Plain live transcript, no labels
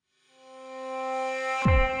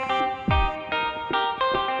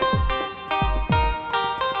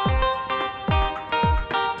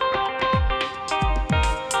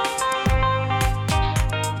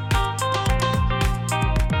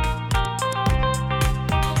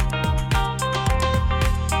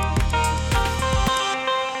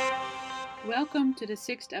Welcome to the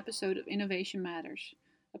 6th episode of Innovation Matters,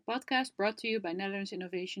 a podcast brought to you by Netherlands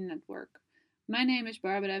Innovation Network. My name is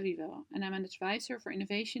Barbara Wiewel, and I'm an advisor for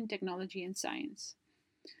innovation, technology, and science.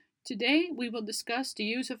 Today, we will discuss the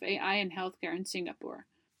use of AI in healthcare in Singapore.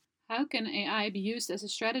 How can AI be used as a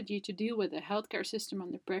strategy to deal with the healthcare system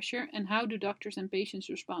under pressure, and how do doctors and patients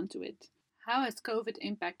respond to it? How has COVID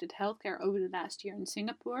impacted healthcare over the last year in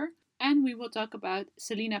Singapore? And we will talk about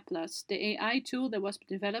Selina Plus, the AI tool that was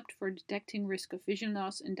developed for detecting risk of vision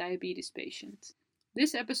loss in diabetes patients.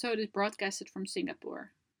 This episode is broadcasted from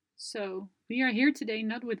Singapore. So, we are here today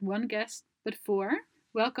not with one guest, but four.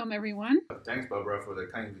 Welcome, everyone. Thanks, Barbara, for the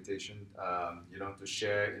kind invitation. To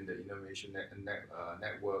share in the innovation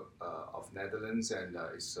network of Netherlands, and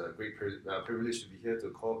it's a great privilege to be here to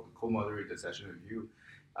co-moderate the session with you.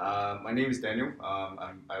 My name is Daniel.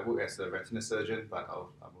 I work as a retina surgeon, but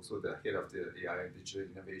I'm also the head of the AI and digital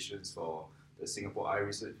innovations for the Singapore Eye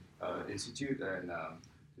Research Institute, and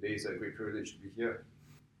today is a great privilege to be here.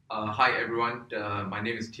 Hi everyone, my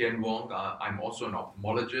name is Tian Wong. I'm also an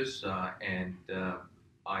ophthalmologist, and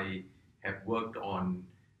I have worked on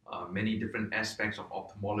many different aspects of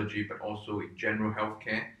ophthalmology, but also in general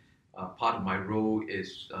healthcare. Part of my role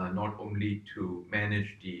is not only to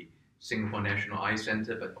manage the Singapore National Eye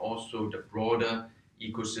Centre, but also the broader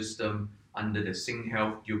ecosystem under the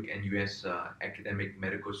SingHealth Duke NUS Academic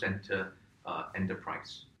Medical Centre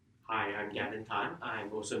enterprise. Hi, I'm Gavin Tan.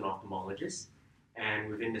 I'm also an ophthalmologist, and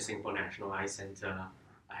within the Singapore National Eye Centre,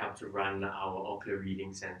 I help to run our Ocular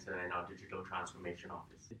Reading Centre and our Digital Transformation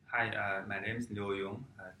Office. Hi, my name is Liu Yong.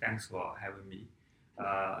 Thanks for having me.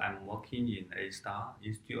 I'm working in A*STAR,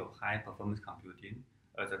 Institute of High Performance Computing,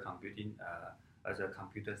 as a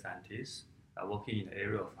computer scientist, working in the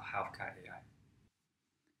area of healthcare AI.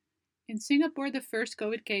 In Singapore, the first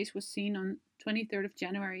COVID case was seen on 23rd of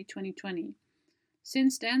January 2020.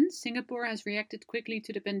 Since then, Singapore has reacted quickly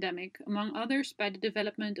to the pandemic, among others by the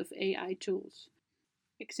development of AI tools.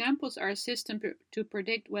 Examples are a system to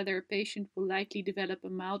predict whether a patient will likely develop a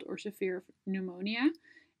mild or severe pneumonia,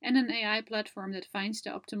 and an AI platform that finds the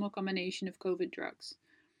optimal combination of COVID drugs.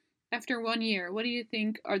 After 1 year, what do you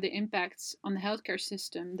think are the impacts on the healthcare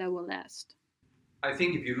system that will last? I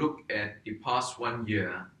think if you look at the past 1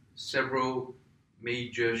 year, several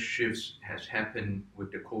major shifts has happened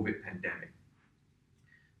with the COVID pandemic.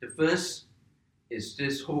 The first is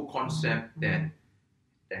this whole concept that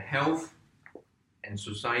the health and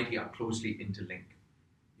society are closely interlinked.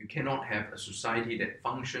 You cannot have a society that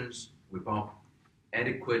functions without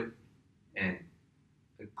adequate and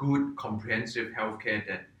a good comprehensive healthcare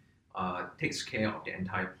that takes care of the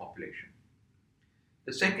entire population.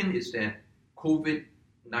 The second is that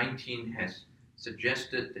COVID-19 has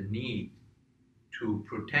suggested the need to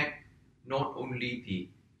protect not only the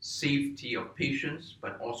safety of patients,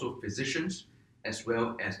 but also physicians, as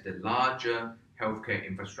well as the larger healthcare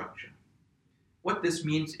infrastructure. What this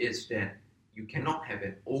means is that you cannot have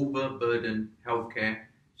an overburdened healthcare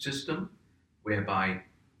system, whereby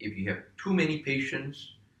if you have too many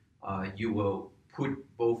patients, you will put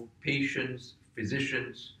both patients,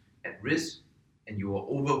 physicians at risk, and you will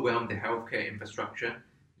overwhelm the healthcare infrastructure,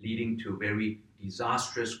 leading to very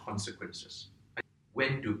disastrous consequences.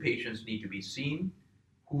 When do patients need to be seen?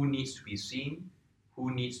 Who needs to be seen?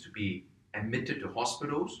 Who needs to be admitted to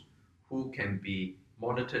hospitals? Who can be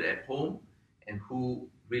monitored at home? And who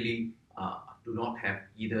really do not have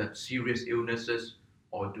either serious illnesses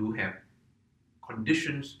or do have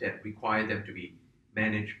conditions that require them to be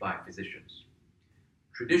managed by physicians.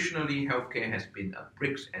 Traditionally, healthcare has been a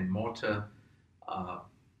bricks and mortar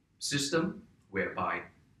system whereby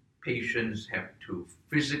patients have to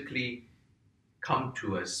physically come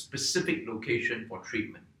to a specific location for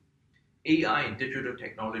treatment. AI and digital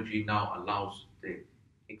technology now allows the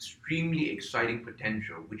extremely exciting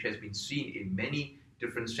potential, which has been seen in many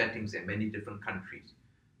different settings and many different countries,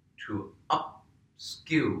 to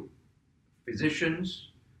upskill physicians,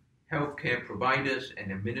 healthcare providers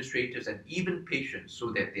and administrators, and even patients so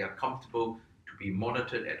that they are comfortable to be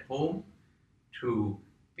monitored at home, to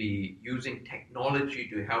be using technology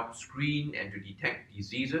to help screen and to detect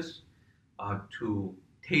diseases, to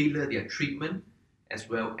tailor their treatment, as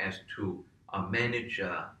well as to manage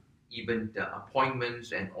even the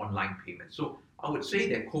appointments and online payments. So I would say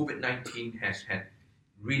that COVID-19 has had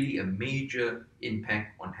really a major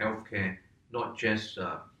impact on healthcare, not just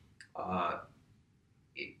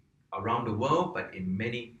around the world, but in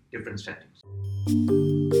many different settings.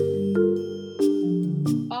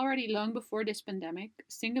 Already long before this pandemic,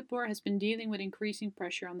 Singapore has been dealing with increasing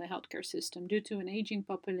pressure on the healthcare system due to an aging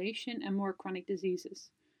population and more chronic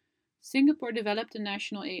diseases. Singapore developed a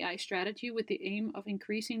national AI strategy with the aim of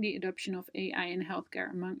increasing the adoption of AI in healthcare,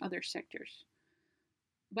 among other sectors.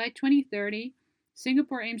 By 2030,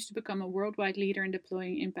 Singapore aims to become a worldwide leader in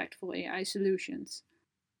deploying impactful AI solutions.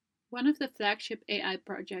 One of the flagship AI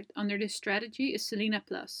projects under this strategy is Selena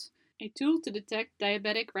Plus, a tool to detect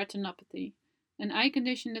diabetic retinopathy, an eye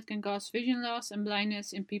condition that can cause vision loss and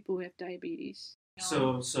blindness in people with diabetes.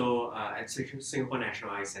 At Singapore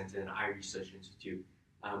National Eye Centre and Eye Research Institute,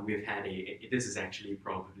 we've had this is actually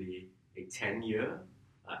probably a 10-year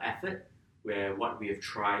effort where what we have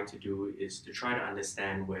tried to do is to try to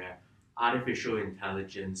understand where artificial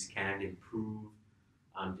intelligence can improve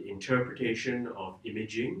the interpretation of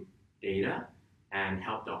imaging data and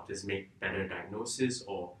help doctors make better diagnosis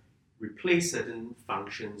or replace certain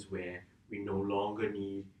functions where we no longer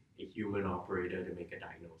need a human operator to make a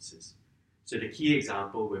diagnosis. So the key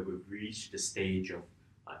example where we've reached the stage of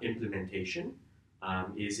implementation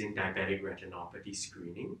is in diabetic retinopathy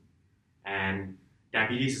screening. And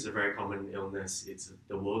diabetes is a very common illness. It's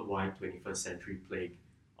the worldwide 21st century plague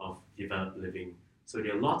of developed living. So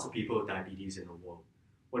there are lots of people with diabetes in the world.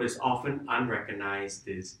 What is often unrecognized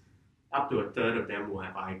is up to a third of them will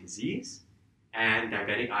have eye disease. And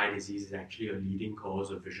diabetic eye disease is actually a leading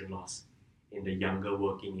cause of vision loss in the younger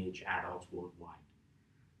working age adults worldwide.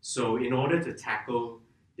 So in order to tackle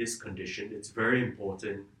this condition, it's very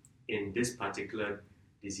important in this particular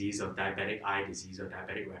disease of diabetic eye disease or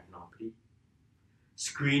diabetic retinopathy.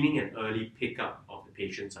 Screening and early pickup of the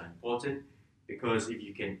patients are important because if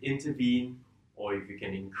you can intervene or if you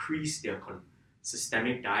can increase their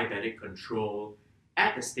systemic diabetic control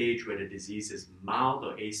at the stage where the disease is mild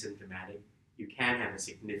or asymptomatic, you can have a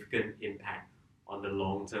significant impact on the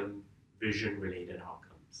long-term vision-related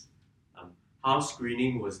outcomes. How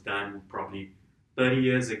screening was done probably 30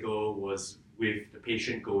 years ago was with the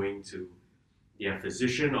patient going to their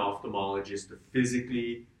physician or ophthalmologist to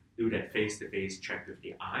physically do that face-to-face check with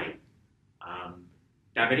the eye.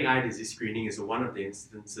 Diabetic eye disease screening is one of the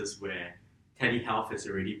instances where telehealth has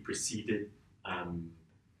already preceded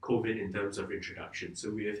COVID in terms of introduction.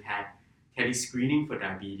 So we have had tele-screening for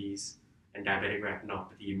diabetes and diabetic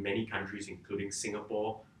retinopathy in many countries, including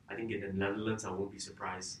Singapore. I think in the Netherlands, I won't be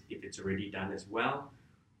surprised if it's already done as well,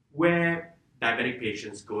 where diabetic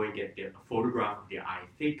patients go and get a photograph of their eye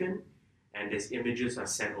taken, and these images are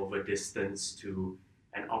sent over distance to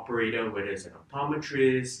an operator, whether it's an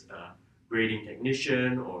optometrist, a grading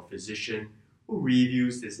technician, or a physician, who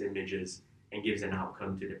reviews these images and gives an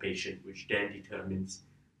outcome to the patient, which then determines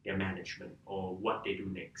their management or what they do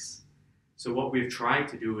next. So what we've tried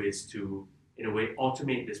to do is to, in a way,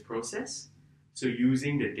 automate this process. So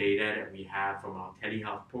using the data that we have from our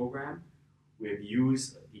telehealth program, we've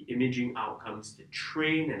used the imaging outcomes to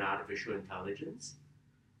train an artificial intelligence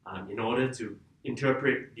in order to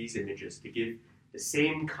interpret these images to give the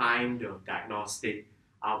same kind of diagnostic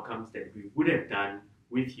outcomes that we would have done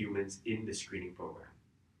with humans in the screening program.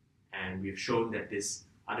 And we've shown that this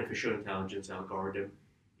artificial intelligence algorithm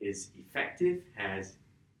is effective, has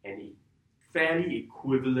a fairly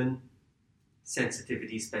equivalent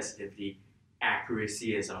sensitivity, specificity,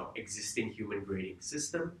 accuracy as our existing human grading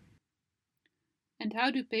system. And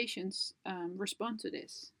how do patients respond to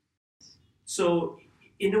this? So,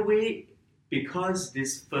 in a way, because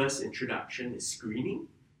this first introduction is screening,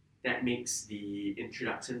 that makes the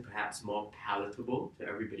introduction perhaps more palatable to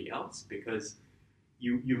everybody else because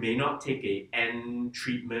you may not take a end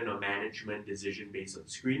treatment or management decision based on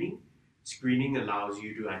screening. Screening allows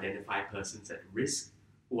you to identify persons at risk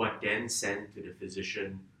who are then sent to the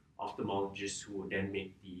physician, ophthalmologist, who will then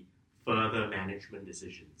make the further management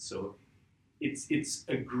decisions. So it's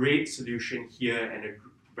a great solution here and a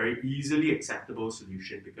very easily acceptable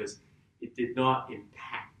solution because it did not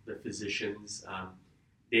impact the physician's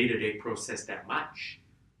day-to-day process that much.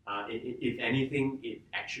 If anything, it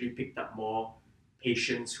actually picked up more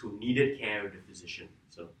patients who needed care of the physician.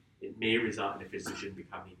 So it may result in the physician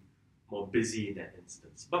becoming more busy in that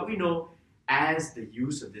instance. But we know as the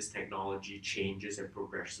use of this technology changes and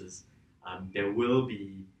progresses, there will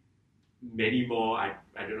be many more, I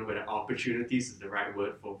don't know whether opportunities is the right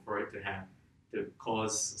word for it to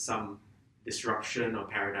cause some disruption or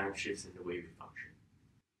paradigm shifts in the way we function.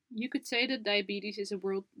 You could say that diabetes is a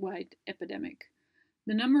worldwide epidemic.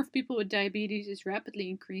 The number of people with diabetes is rapidly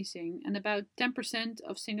increasing, and about 10%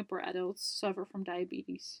 of Singapore adults suffer from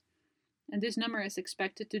diabetes. And this number is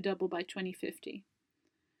expected to double by 2050.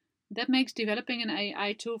 That makes developing an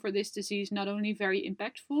AI tool for this disease not only very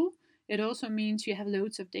impactful, it also means you have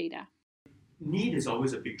loads of data. Need is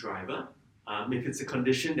always a big driver. If it's a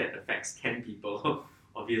condition that affects 10 people,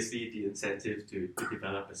 obviously the incentive to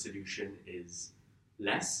develop a solution is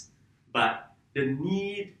less. But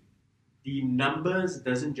the numbers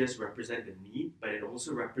doesn't just represent the need, but it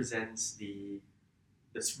also represents the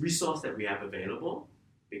resource that we have available,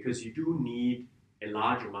 because you do need a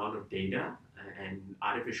large amount of data, and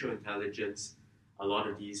artificial intelligence, a lot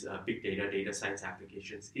of these big data science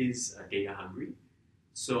applications is data hungry.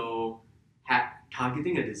 So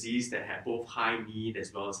targeting a disease that had both high need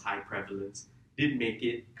as well as high prevalence did make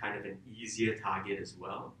it kind of an easier target as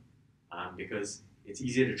well, because it's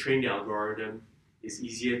easier to train the algorithm, it's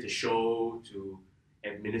easier to show to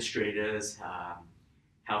administrators,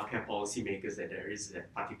 healthcare policymakers, that there is a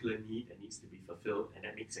particular need that needs to be fulfilled, and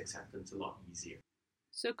that makes acceptance a lot easier.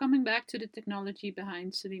 So coming back to the technology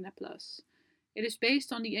behind Selena Plus, it is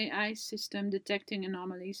based on the AI system detecting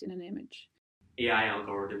anomalies in an image. AI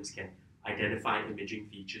algorithms can identify imaging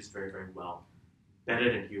features very, very well,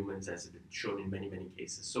 better than humans, as has been shown in many, many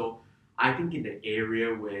cases. So I think in the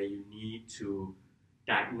area where you need to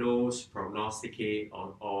diagnose, prognosticate,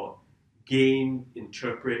 or gain,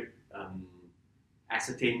 interpret,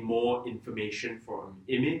 ascertain more information from an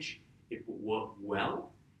image, it would work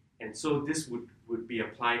well. And so this would be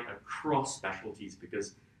applied across specialties,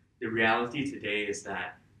 because the reality today is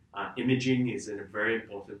that imaging is a very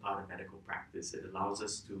important part of medical practice. It allows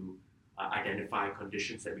us to identify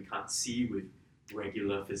conditions that we can't see with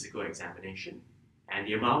regular physical examination. And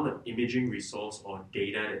the amount of imaging resource or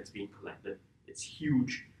data that's being collected, it's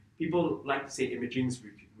huge. People like to say imaging is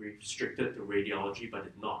restricted to radiology, but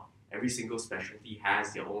it's not. Every single specialty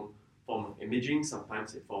has their own form of imaging.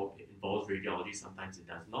 Sometimes it involves radiology, sometimes it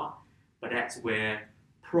does not. But that's where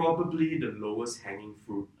probably the lowest hanging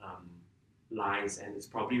fruit lies, and it's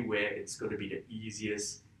probably where it's going to be the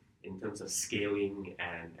easiest in terms of scaling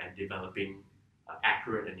and developing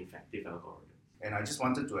accurate and effective algorithms. And I just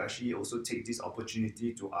wanted to actually also take this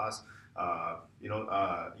opportunity to ask,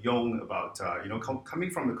 Yong about, coming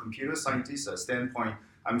from the computer scientist standpoint,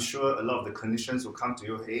 I'm sure a lot of the clinicians will come to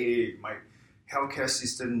you, hey, my healthcare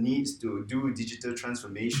system needs to do digital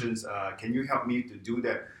transformations. Can you help me to do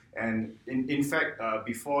that? And in fact,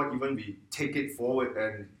 before even we take it forward,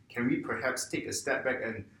 and can we perhaps take a step back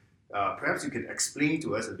and perhaps you could explain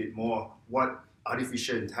to us a bit more what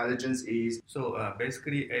artificial intelligence is? So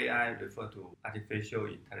basically, AI refers to artificial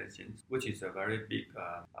intelligence, which is a very big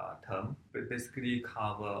term, but basically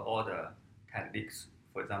cover all the techniques.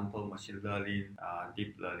 For example, machine learning,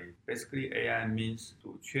 deep learning. Basically, AI means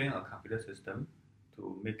to train a computer system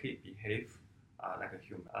to make it behave like a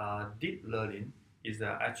human. Deep learning is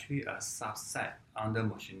actually a subset under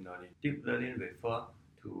machine learning. Deep learning refers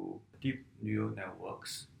to deep neural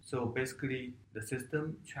networks. So basically, the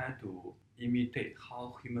system tries to imitate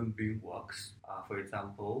how human being works. For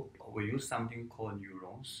example, we use something called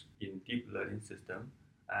neurons in deep learning system,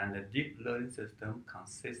 and the deep learning system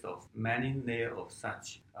consists of many layers of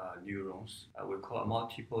such neurons. We call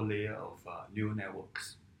multiple layers of neural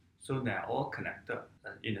networks. So they are all connected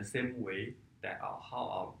in the same way that how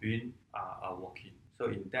our brain are working. So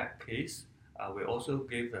in that case, we also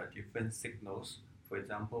give different signals. For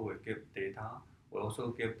example, we give data. We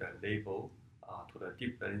also give the label to the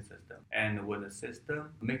deep learning system. And when the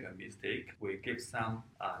system make a mistake, we give some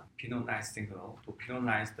penalized signal to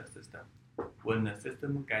penalize the system. When the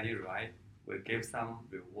system get it right, we give some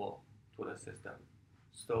reward to the system.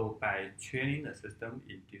 So by training the system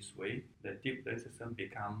in this way, the deep learning system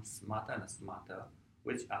becomes smarter and smarter,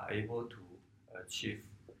 which are able to achieve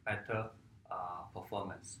better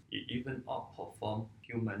performance. It even outperform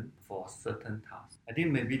human for certain tasks. I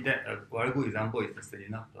think maybe that a very good example is the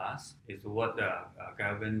Selena Plus, is what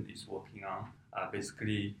Gavin is working on.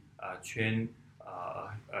 Basically, train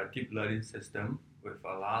a deep learning system with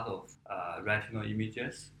a lot of retinal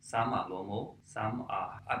images. Some are normal, some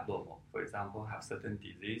are abnormal. For example, have certain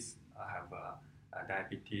disease, have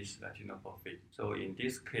diabetes, retinopathy. So in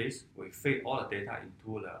this case, we feed all the data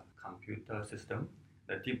into the computer system,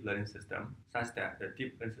 the deep learning system, such that the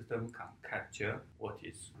deep learning system can capture what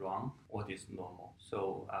is wrong, what is normal.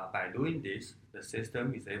 So by doing this, the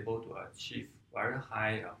system is able to achieve very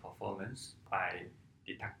high performance by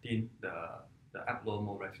detecting the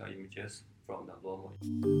abnormal retinal images from the normal.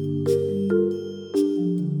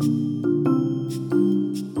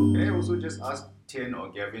 Can I also just ask Tian or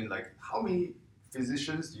Gavin, like, how many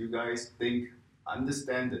physicians do you guys think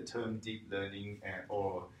understand the term deep learning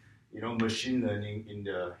or machine learning in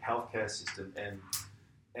the healthcare system?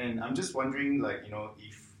 And I'm just wondering, like,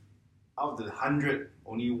 if out of the 100,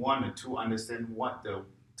 only 1 or 2 understand what the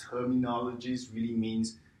terminologies really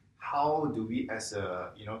means, how do we as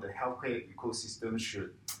the healthcare ecosystem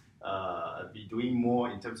should be doing more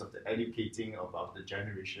in terms of the educating about the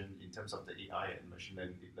generation in terms of the AI and machine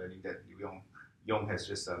learning, deep learning that Liu Yong Yong has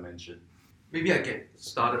just mentioned. Maybe I get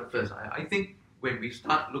started first. I think when we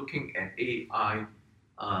start looking at AI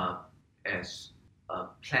as a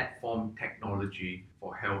platform technology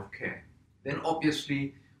for healthcare, then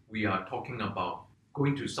obviously we are talking about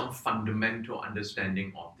going to some fundamental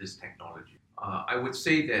understanding of this technology. I would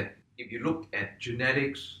say that if you look at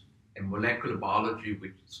genetics and molecular biology,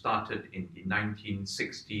 which started in the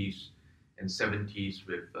 1960s and 70s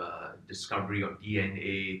with discovery of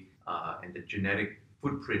DNA and the genetic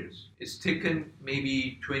footprints, it's taken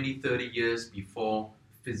maybe 20, 30 years before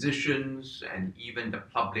physicians and even the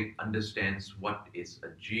public understands what is a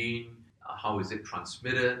gene, how is it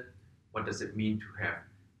transmitted, what does it mean to have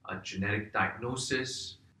a genetic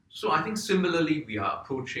diagnosis. So I think similarly we are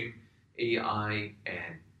approaching AI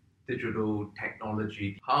and digital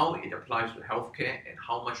technology, how it applies to healthcare and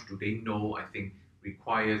how much do they know, I think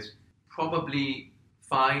requires probably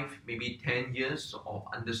 5, maybe 10 years of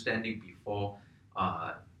understanding before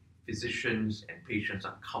physicians and patients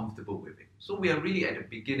are comfortable with it. So we are really at the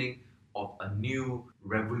beginning of a new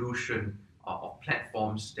revolution of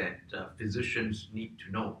platforms that physicians need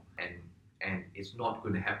to know. And it's not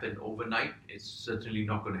going to happen overnight. It's certainly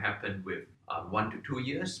not going to happen with 1 to 2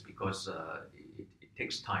 years because it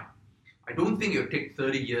takes time. I don't think it'll take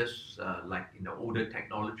 30 years like in the older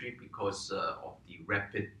technology because of the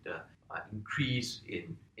rapid increase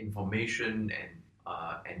in information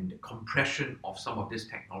and the compression of some of this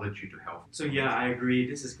technology to health. So yeah, I agree.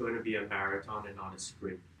 This is going to be a marathon and not a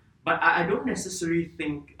sprint. But I don't necessarily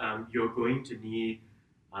think you're going to need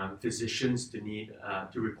physicians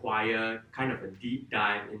to require kind of a deep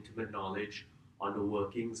dive, intimate knowledge on the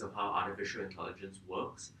workings of how artificial intelligence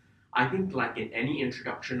works. I think like in any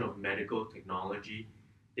introduction of medical technology,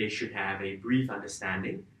 they should have a brief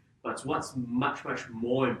understanding. But what's much, much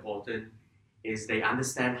more important is they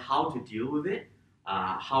understand how to deal with it,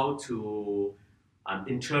 how to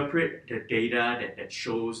interpret the data that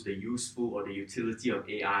shows the useful or the utility of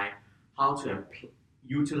AI, how to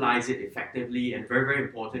utilize it effectively, and very, very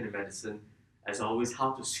important in medicine, as always,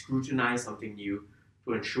 how to scrutinize something new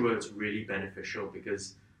to ensure it's really beneficial.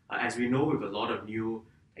 Because as we know, with a lot of new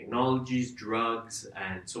technologies, drugs,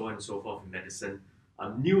 and so on and so forth in medicine,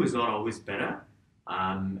 new is not always better.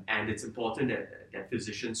 And it's important that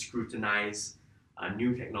physicians scrutinize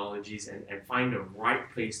new technologies and find the right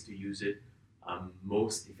place to use it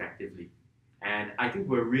most effectively. And I think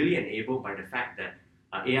we're really enabled by the fact that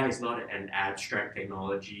AI is not an abstract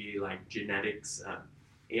technology like genetics.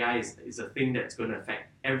 AI is a thing that's going to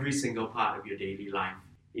affect every single part of your daily life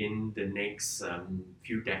in the next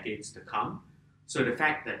few decades to come. So the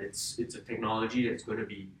fact that it's a technology that's going to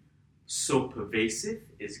be so pervasive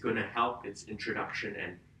is going to help its introduction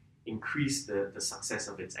and increase the success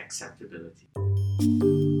of its acceptability.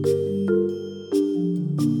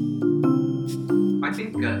 I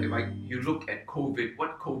think if you look at COVID,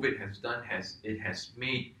 what COVID has done has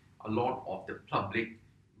made a lot of the public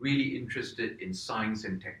really interested in science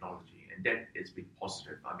and technology, and that has been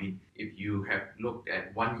positive. I mean, if you have looked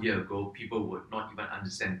at 1 year ago, people would not even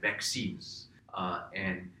understand vaccines,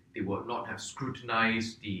 and they would not have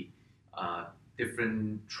scrutinized the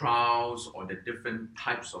different trials or the different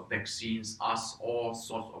types of vaccines, ask all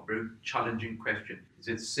sorts of very challenging questions. Is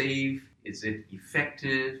it safe? Is it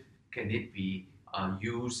effective? Can it be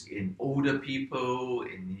used in older people,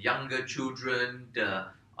 in younger children?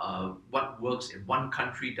 What works in one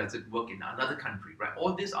country, does it work in another country, right?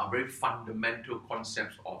 All these are very fundamental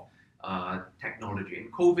concepts of technology. In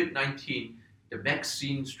COVID-19, the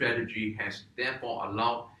vaccine strategy has therefore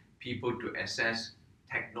allowed people to assess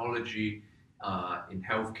technology in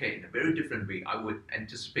healthcare in a very different way. I would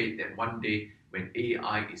anticipate that one day when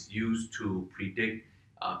AI is used to predict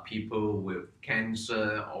people with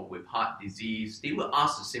cancer or with heart disease, they will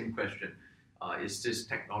ask the same question. Is this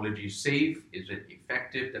technology safe? Is it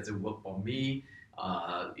effective? Does it work for me?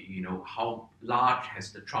 How large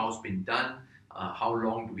has the trials been done? How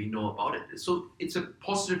long do we know about it? So it's a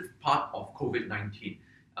positive part of COVID-19,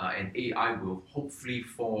 and AI will hopefully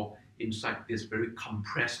fall inside this very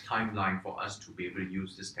compressed timeline for us to be able to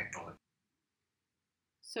use this technology.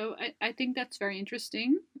 So I think that's very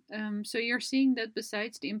interesting. So you're seeing that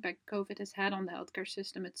besides the impact COVID has had on the healthcare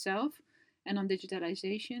system itself and on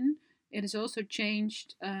digitalization, it has also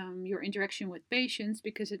changed your interaction with patients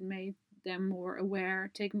because it made them more aware,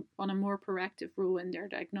 take on a more proactive role in their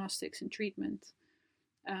diagnostics and treatment,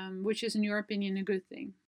 which is, in your opinion, a good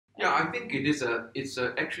thing. Yeah, I think it's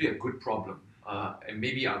actually a good problem. And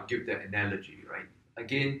maybe I'll give that analogy, right?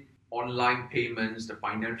 Again, online payments, the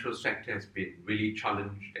financial sector has been really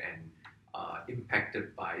challenged and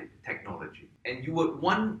impacted by technology. And you would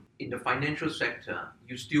in the financial sector,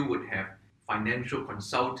 you still would have financial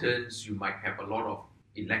consultants, you might have a lot of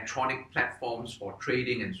electronic platforms for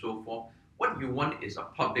trading and so forth. What you want is a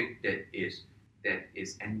public that is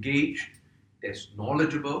engaged, that's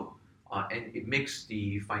knowledgeable, and it makes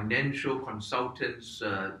the financial consultants'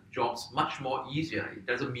 jobs much more easier. It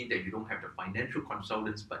doesn't mean that you don't have the financial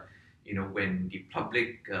consultants, but when the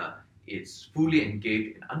public is fully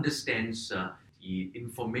engaged and understands the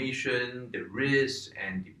information, the risks,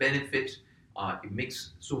 and the benefits, it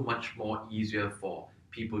makes so much more easier for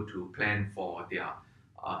people to plan for their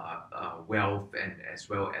wealth and as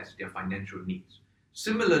well as their financial needs.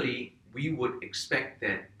 Similarly, we would expect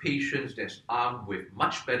that patients that's armed with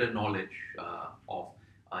much better knowledge of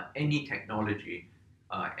any technology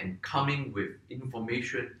and coming with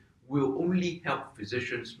information will only help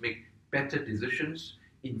physicians make better decisions,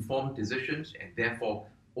 informed decisions, and therefore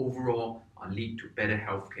overall lead to better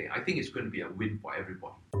healthcare. I think it's going to be a win for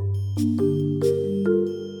everybody.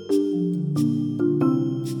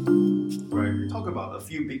 Right, we talk about a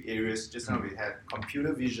few big areas. Just now we had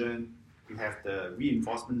computer vision, we have the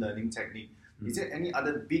reinforcement learning technique. Is there any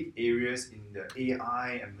other big areas in the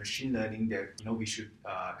AI and machine learning that we should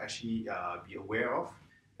actually be aware of?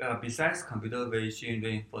 Besides computer vision,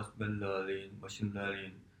 reinforcement learning, machine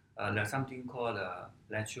learning, there's something called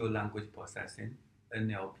natural language processing,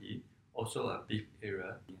 NLP, also a big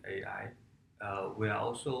area in AI. We are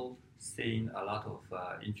also seeing a lot of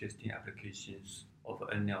interesting applications of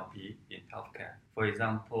NLP in healthcare. For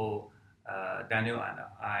example, Daniel and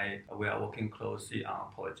I, we are working closely on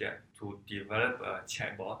a project to develop a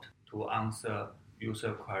chatbot to answer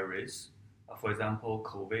user queries. For example,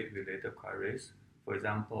 COVID-related queries. For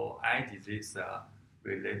example, eye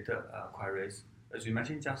disease-related queries. As you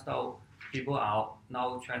mentioned just now, people are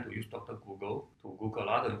now trying to use Dr. Google to Google a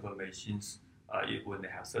lot of information when they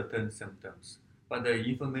have certain symptoms. But the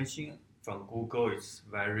information from Google is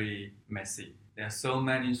very messy. There are so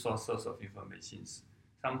many sources of information.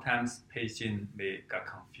 Sometimes patients may get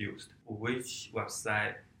confused. Which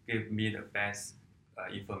website gives me the best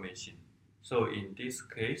information? So in this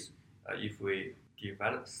case, if we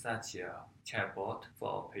develop such a chatbot for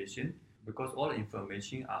our patient, because all the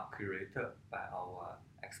information are curated by our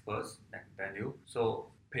experts like Daniel, so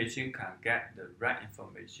patient can get the right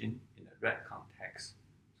information in the right context.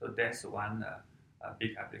 So that's one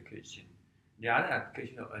big application. The other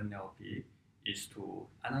application of NLP is to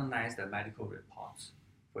analyze the medical reports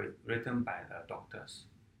written by the doctors.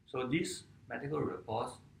 So these medical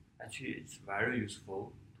reports actually is very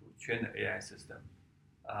useful to train the AI system.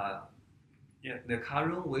 The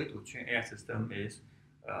current way to train AI system is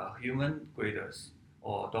human graders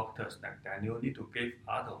or doctors like Daniel need to give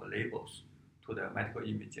a lot of labels to the medical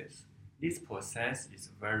images. This process is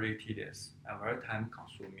very tedious and very time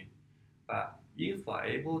consuming. But if we are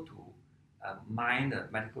able to mine the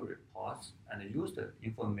medical reports and use the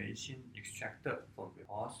information extracted from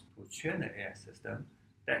reports to train the AI system,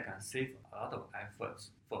 that can save a lot of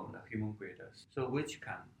efforts from the human graders, so which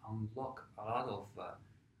can unlock a lot of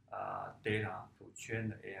data to train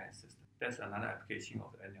the AI system. That's another application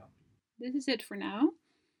of NLP. This is it for now.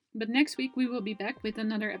 But next week we will be back with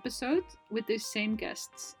another episode with these same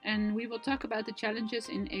guests, and we will talk about the challenges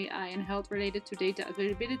in AI and health related to data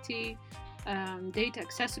availability, data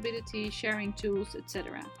accessibility, sharing tools,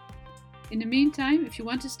 etc. In the meantime, if you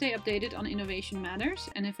want to stay updated on innovation matters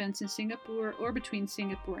and events in Singapore or between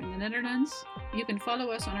Singapore and the Netherlands, you can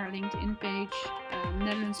follow us on our LinkedIn page,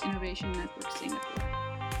 Netherlands Innovation Network Singapore.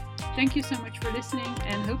 Thank you so much for listening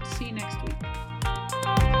and hope to see you next week.